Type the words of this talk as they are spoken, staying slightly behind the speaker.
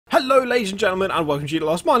Hello ladies and gentlemen and welcome to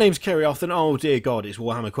Stylosa. My name's Kirioth and oh dear god, it's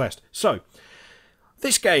Warhammer Quest. So,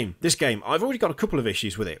 this game, I've already got a couple of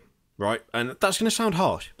issues with it, right? And that's going to sound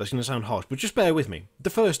harsh, but just bear with me.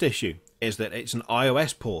 The first issue is that it's an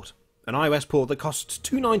iOS port. An iOS port that costs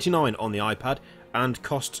 $2.99 on the iPad and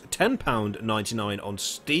costs £10.99 on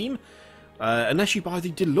Steam, unless you buy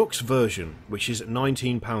the deluxe version, which is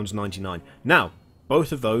 £19.99. Now,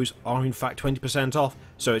 both of those are in fact 20% off,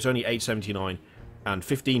 so it's only $8.79 and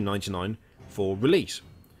 $15.99 for release.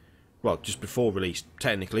 Well, just before release,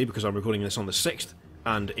 technically, because I'm recording this on the 6th,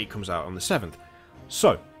 and it comes out on the 7th.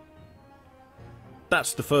 So,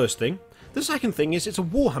 that's the first thing. The second thing is it's a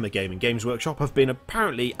Warhammer game, and Games Workshop have been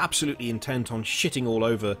apparently absolutely intent on shitting all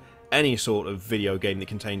over any sort of video game that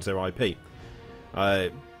contains their IP.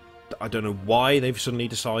 I don't know why they've suddenly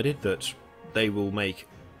decided that they will make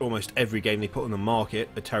almost every game they put on the market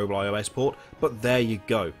a terrible iOS port, but there you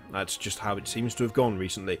go. That's just how it seems to have gone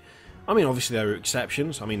recently. I mean, obviously there are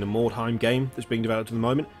exceptions. I mean, the Mordheim game that's being developed at the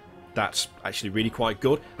moment, that's actually really quite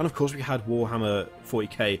good. And of course we had Warhammer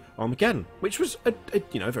 40k Armageddon, which was a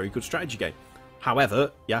very good strategy game.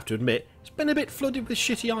 However, you have to admit, it's been a bit flooded with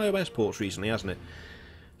shitty iOS ports recently, hasn't it?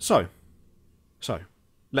 So,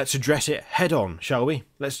 let's address it head on, shall we?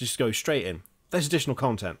 Let's just go straight in. There's additional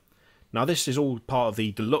content. Now this is all part of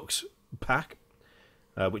the deluxe pack,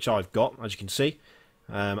 which I've got, as you can see,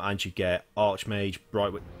 and you get Archmage,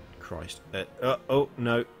 Brightwood, Christ, oh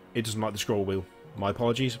no, it doesn't like the scroll wheel. My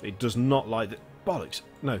apologies, it does not like the bollocks.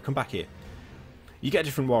 No, come back here. You get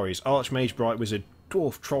different warriors: Archmage, Bright Wizard,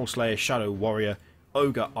 Dwarf, Troll Slayer, Shadow Warrior,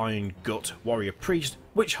 Ogre, Iron Gut, Warrior Priest,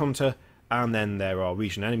 Witch Hunter, and then there are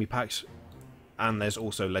region enemy packs, and there's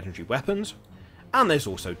also legendary weapons, and there's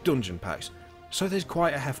also dungeon packs. So there's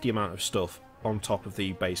quite a hefty amount of stuff on top of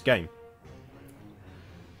the base game.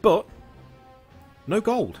 But no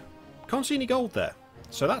gold. Can't see any gold there.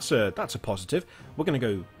 So that's a positive. We're going to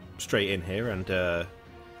go straight in here, and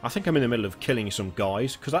I think I'm in the middle of killing some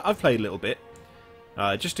guys because I've played a little bit,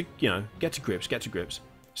 just to get to grips.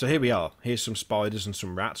 So here we are. Here's some spiders and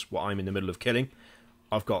some rats. What I'm in the middle of killing.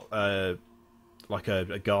 I've got like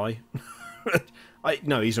a guy.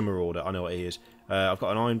 No, he's a marauder. I know what he is. I've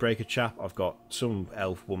got an Ironbreaker chap, I've got some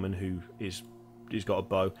elf woman who's got a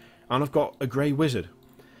bow, and I've got a grey wizard.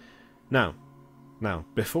 Now,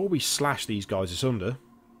 before we slash these guys asunder,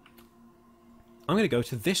 I'm going to go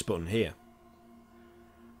to this button here.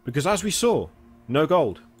 Because as we saw, no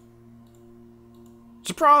gold.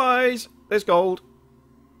 Surprise! There's gold.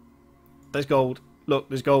 There's gold. Look,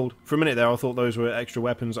 there's gold. For a minute there I thought those were extra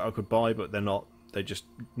weapons that I could buy, but they're not. They're just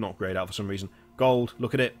not grayed out for some reason. Gold,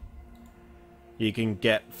 look at it. You can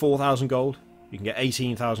get 4,000 gold, you can get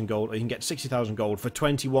 18,000 gold, or you can get 60,000 gold for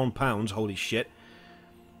 £21. Holy shit.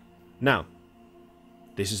 Now,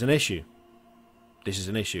 this is an issue. This is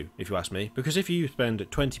an issue, if you ask me. Because if you spend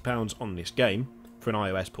 £20 on this game for an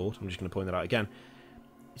iOS port, I'm just going to point that out again,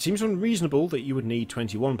 it seems unreasonable that you would need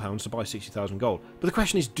 £21 to buy 60,000 gold. But the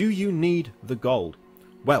question is, do you need the gold?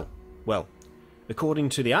 Well, according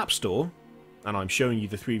to the App Store, and I'm showing you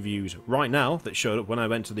the 3 views right now that showed up when I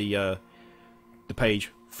went to the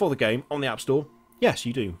page for the game on the App Store, yes,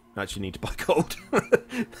 you do actually need to buy gold.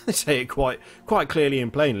 They say it quite clearly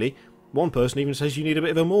and plainly. One person even says you need a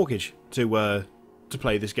bit of a mortgage to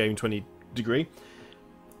play this game 20 degree.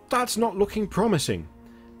 That's not looking promising.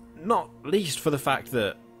 Not least for the fact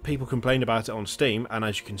that people complain about it on Steam, and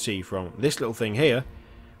as you can see from this little thing here,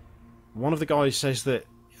 one of the guys says that,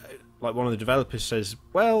 like one of the developers says,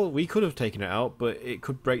 well, we could have taken it out, but it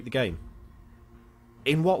could break the game.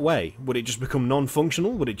 In what way? Would it just become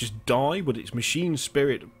non-functional? Would it just die? Would its machine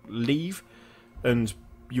spirit leave? And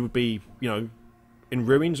you would be, in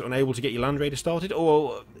ruins, unable to get your Land Raider started?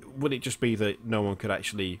 Or would it just be that no one could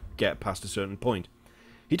actually get past a certain point?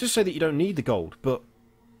 He does say that you don't need the gold, but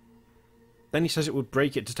then he says it would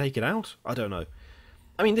break it to take it out? I don't know.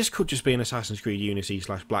 I mean, this could just be an Assassin's Creed Unity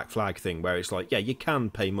 / Black Flag thing, where it's like, yeah, you can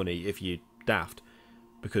pay money if you're daft,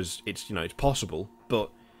 because it's, it's possible, but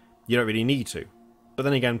you don't really need to. But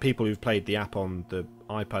then again, people who've played the app on the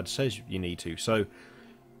iPad says you need to, so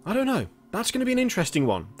I don't know. That's going to be an interesting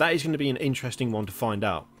one. That is going to be an interesting one to find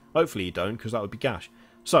out. Hopefully you don't, because that would be gash.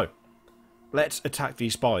 So, let's attack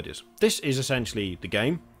these spiders. This is essentially the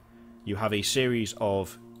game. You have a series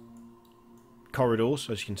of corridors,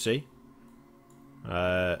 as you can see.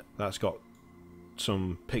 That's got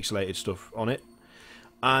some pixelated stuff on it.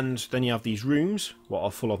 And then you have these rooms, what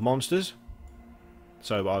are full of monsters.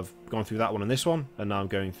 So I've gone through that one and this one, and now I'm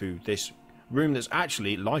going through this room that's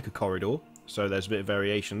actually like a corridor, so there's a bit of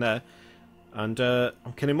variation there, and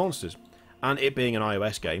I'm killing monsters. And it being an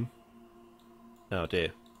iOS game, oh dear,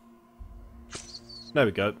 there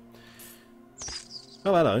we go,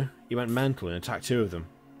 Oh, hello. You went mental and attacked 2 of them.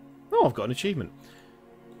 Oh, I've got an achievement.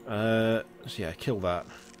 So yeah, kill that.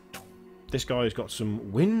 This guy's got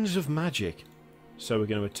some winds of magic. So we're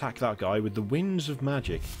going to attack that guy with the winds of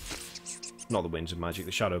magic. Not the winds of magic,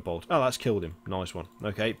 the shadow bolt. Oh, that's killed him. Nice one.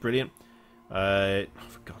 Okay, brilliant. For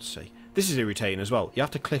God's sake. This is irritating as well. You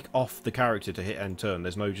have to click off the character to hit end turn.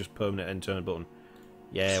 There's no just permanent end turn button.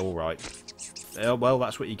 Yeah, alright. Well,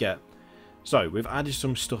 that's what you get. So, we've added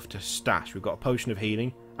some stuff to stash. We've got a potion of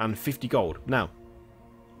healing and 50 gold. Now,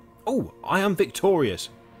 oh, I am victorious.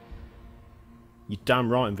 You're damn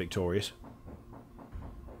right I'm victorious.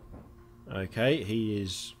 Okay, he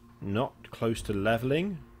is not close to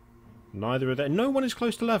leveling. Neither are they. No one is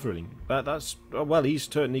close to leveling. That's... well, he's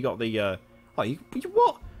certainly got the... oh,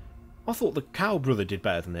 what? I thought the cow brother did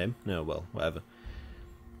better than him. No, well, whatever.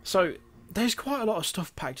 So, there's quite a lot of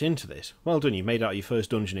stuff packed into this. Well done, you made out your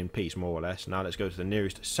first dungeon in peace, more or less. Now let's go to the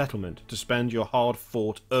nearest settlement to spend your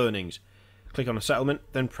hard-fought earnings. Click on a settlement,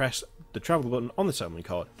 then press the travel button on the settlement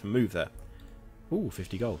card to move there. Ooh,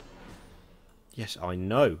 50 gold. Yes, I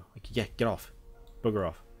know. Yeah, get off. Bugger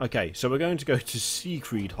off. Okay, so we're going to go to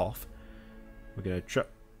Siegfriedhof. We're going to try...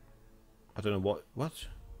 I don't know what... What?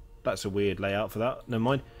 That's a weird layout for that. Never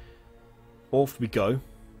mind. Off we go.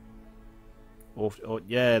 Off... Oh,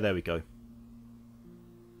 yeah, there we go.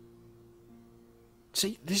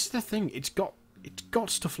 See, this is the thing. It's got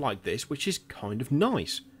stuff like this, which is kind of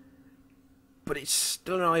nice. But it's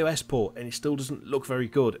still an iOS port, and it still doesn't look very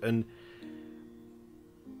good, and...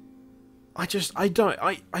 I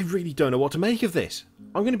really don't know what to make of this.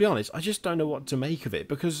 I'm going to be honest, I just don't know what to make of it,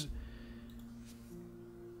 because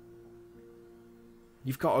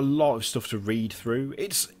you've got a lot of stuff to read through.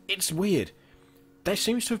 It's weird. There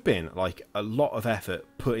seems to have been, like, a lot of effort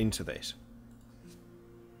put into this.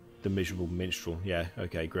 The miserable minstrel. Yeah,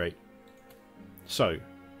 okay, great. So,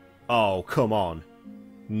 oh, come on.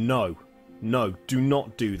 No. No, do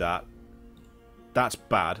not do that. That's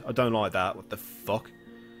bad. I don't like that. What the fuck?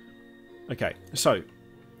 Okay, so,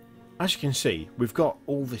 as you can see, we've got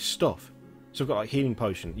all this stuff. So we've got, like, healing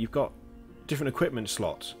potion. You've got different equipment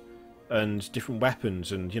slots. And different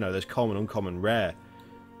weapons. And, you know, there's common, uncommon, rare.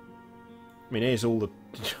 I mean, here's all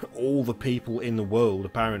the people in the world,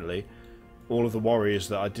 apparently. All of the warriors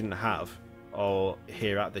that I didn't have are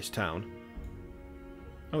here at this town.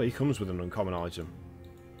 Oh, he comes with an uncommon item.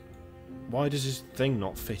 Why does his thing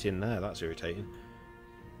not fit in there? That's irritating.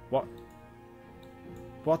 What?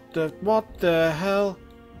 What the hell?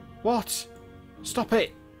 What? Stop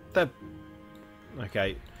it!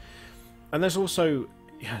 Okay. And there's also...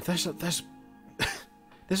 Yeah, there's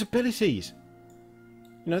there's abilities.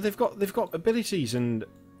 You know, they've got abilities and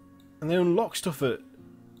they unlock stuff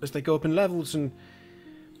as they go up in levels, and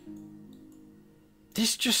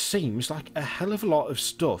this just seems like a hell of a lot of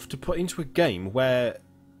stuff to put into a game where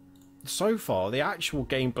so far the actual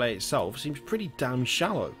gameplay itself seems pretty damn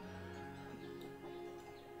shallow.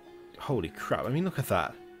 Holy crap, I mean, look at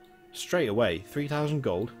that. Straight away, 3,000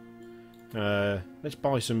 gold. Let's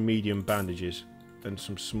buy some medium bandages and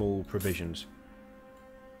some small provisions.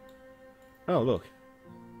 Oh, look.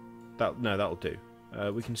 No, that'll do.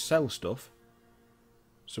 We can sell stuff.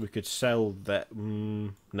 So we could sell that...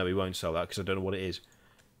 no, we won't sell that because I don't know what it is.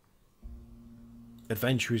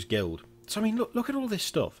 Adventurers Guild. So, I mean, look at all this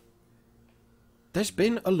stuff. There's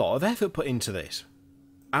been a lot of effort put into this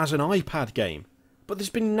as an iPad game. But there's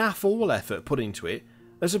been naff all effort put into it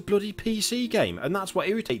as a bloody PC game. And that's what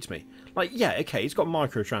irritates me. Like, yeah, okay, it's got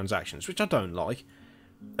microtransactions, which I don't like.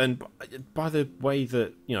 And by the way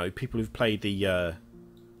that, you know, people who've played the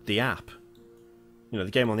app, you know,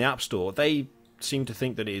 the game on the App Store, they seem to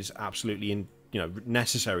think that it is absolutely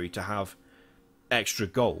necessary to have extra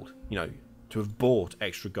gold, you know, to have bought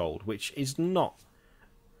extra gold, which is not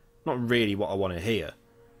really what I want to hear.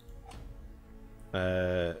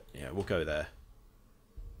 Yeah, we'll go there.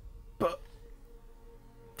 But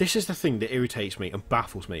this is the thing that irritates me and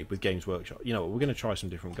baffles me with Games Workshop. You know what, we're going to try some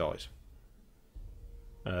different guys.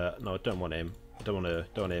 No, I don't want him. I don't want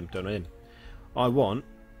him. I want...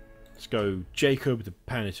 Let's go Jacob the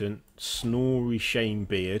Penitent, Snorri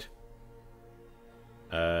Shanebeard,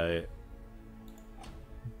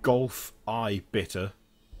 Golf Eye Bitter,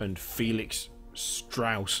 and Felix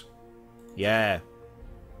Strauss. Yeah.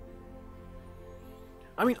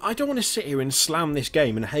 I mean, I don't want to sit here and slam this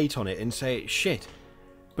game and hate on it and say it's shit,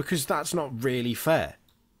 because that's not really fair.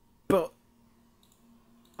 But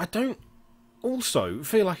I don't also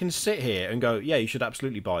feel I can sit here and go, yeah, you should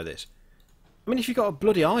absolutely buy this. I mean, if you've got a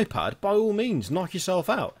bloody iPad, by all means, knock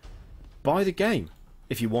yourself out. Buy the game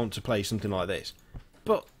if you want to play something like this.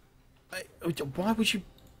 But why would you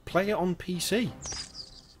play it on PC?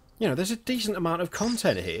 You know, there's a decent amount of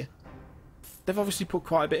content here. They've obviously put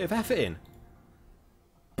quite a bit of effort in.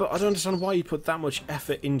 But I don't understand why you put that much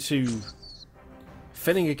effort into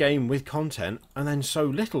filling a game with content and then so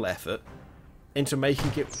little effort into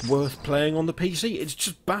making it worth playing on the PC. It's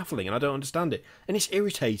just baffling and I don't understand it. And it's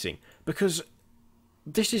irritating because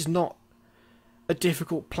this is not a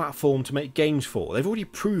difficult platform to make games for. They've already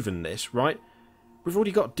proven this, right? We've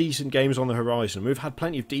already got decent games on the horizon. We've had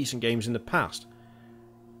plenty of decent games in the past.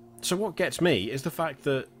 So what gets me is the fact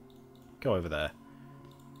that... Go over there.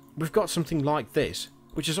 We've got something like this,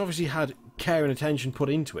 which has obviously had care and attention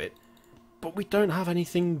put into it, but we don't have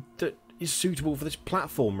anything that is suitable for this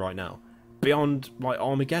platform right now, beyond, like,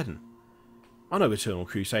 Armageddon. I know Eternal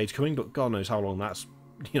Crusade's coming, but God knows how long that's,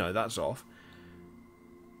 you know, that's off.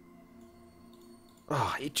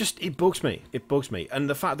 Ah, it bugs me. It bugs me. And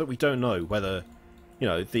the fact that we don't know whether, you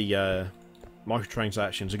know, the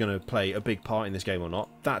microtransactions are going to play a big part in this game or not,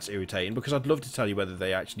 that's irritating, because I'd love to tell you whether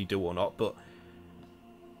they actually do or not, but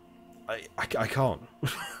I can't.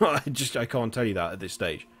 I can't tell you that at this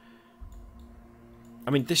stage.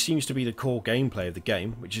 I mean, this seems to be the core gameplay of the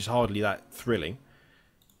game, which is hardly that thrilling.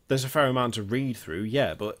 There's a fair amount to read through,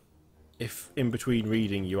 yeah, but if in between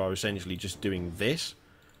reading you are essentially just doing this,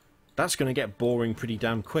 that's going to get boring pretty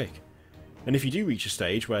damn quick. And if you do reach a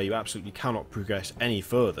stage where you absolutely cannot progress any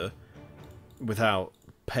further without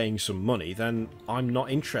paying some money, then I'm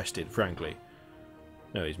not interested, frankly.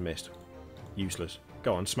 No, he's missed. Useless.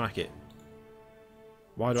 Go on, smack it.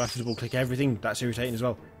 Why do I have to double click everything? That's irritating as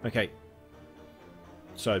well. Okay.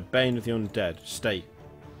 So, Bane of the Undead. Stay.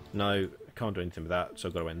 No, I can't do anything with that, so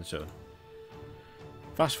I've got to end the turn.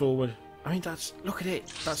 Fast forward. I mean, that's... Look at it.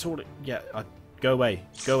 That's all it... Yeah, go away.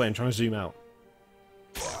 Go away. I'm trying to zoom out.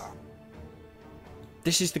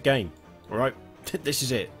 This is the game. Alright? This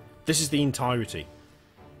is it. This is the entirety.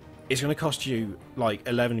 It's going to cost you, like,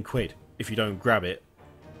 11 quid if you don't grab it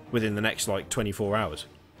within the next, like, 24 hours.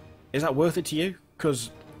 Is that worth it to you?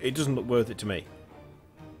 Because it doesn't look worth it to me.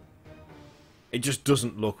 It just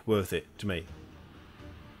doesn't look worth it to me.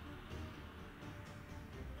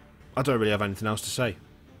 I don't really have anything else to say.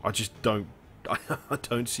 I just don't... I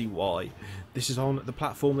don't see why this is on the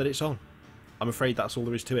platform that it's on. I'm afraid that's all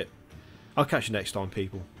there is to it. I'll catch you next time,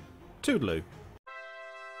 people. Toodaloo.